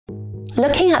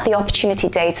Looking at the opportunity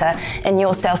data in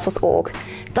your Salesforce org,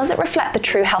 does it reflect the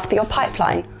true health of your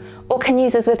pipeline? Or can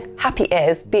users with happy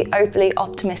ears be overly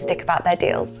optimistic about their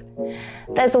deals?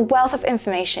 There's a wealth of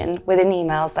information within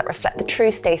emails that reflect the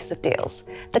true status of deals.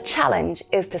 The challenge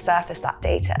is to surface that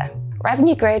data.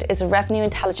 Revenue Grid is a revenue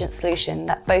intelligence solution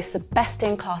that boasts a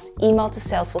best-in-class email to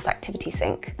Salesforce activity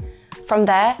sync. From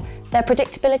there, their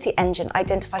predictability engine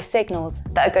identifies signals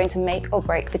that are going to make or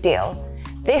break the deal.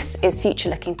 This is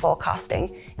future-looking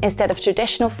forecasting instead of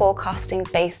traditional forecasting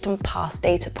based on past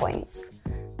data points.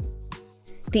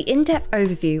 The in-depth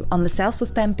overview on the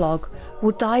Salesforce Ben blog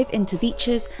will dive into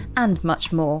features and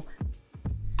much more.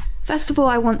 First of all,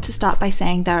 I want to start by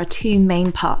saying there are two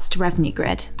main parts to Revenue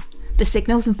Grid: the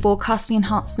signals and forecasting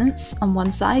enhancements on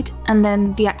one side, and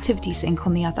then the activity sync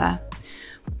on the other.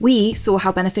 We saw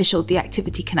how beneficial the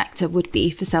activity connector would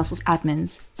be for Salesforce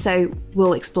admins, so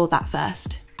we'll explore that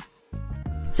first.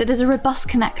 So there's a robust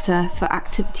connector for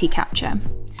activity capture.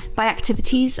 By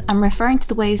activities, I'm referring to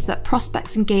the ways that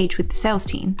prospects engage with the sales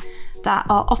team that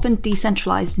are often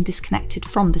decentralized and disconnected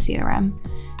from the CRM.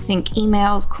 Think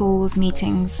emails, calls,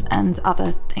 meetings, and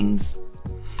other things.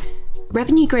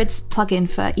 Revenue Grid's plugin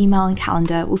for email and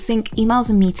calendar will sync emails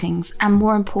and meetings, and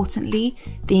more importantly,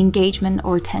 the engagement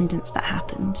or attendance that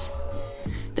happened.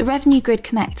 The Revenue Grid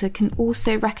connector can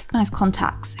also recognize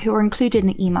contacts who are included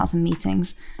in emails and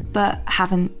meetings, but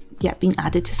haven't yet been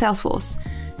added to Salesforce.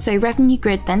 So Revenue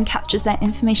Grid then captures their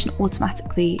information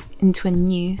automatically into a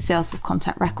new Salesforce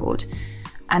contact record,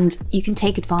 and you can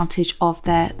take advantage of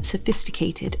their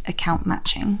sophisticated account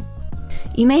matching.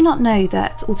 You may not know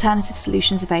that alternative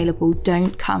solutions available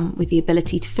don't come with the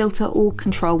ability to filter or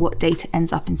control what data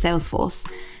ends up in Salesforce.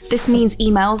 This means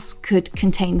emails could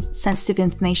contain sensitive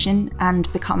information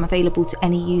and become available to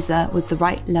any user with the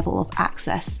right level of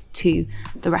access to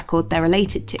the record they're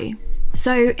related to.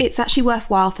 So it's actually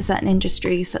worthwhile for certain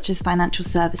industries, such as financial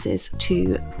services,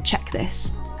 to check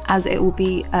this, as it will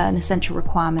be an essential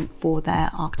requirement for their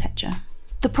architecture.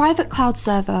 The private cloud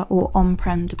server or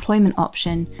on-prem deployment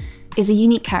option is a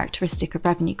unique characteristic of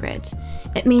Revenue Grid.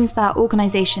 It means that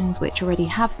organizations which already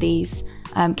have these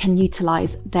can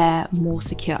utilize their more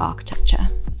secure architecture.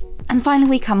 And finally,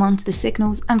 we come on to the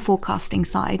signals and forecasting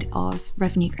side of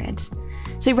Revenue Grid.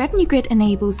 So Revenue Grid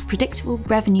enables predictable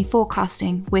revenue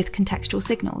forecasting with contextual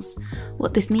signals.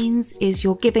 What this means is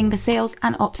you're giving the sales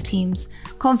and ops teams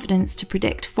confidence to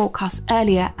predict forecasts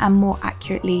earlier and more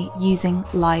accurately using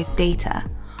live data.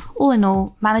 All in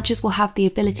all, managers will have the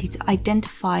ability to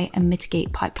identify and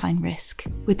mitigate pipeline risk,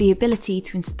 with the ability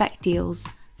to inspect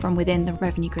deals from within the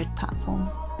Revenue Grid platform.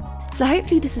 So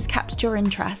hopefully this has captured your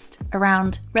interest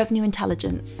around revenue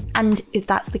intelligence, and if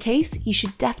that's the case, you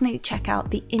should definitely check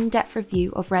out the in-depth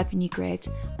review of Revenue Grid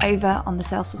over on the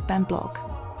Salesforce Ben blog.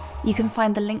 You can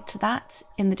find the link to that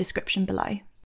in the description below.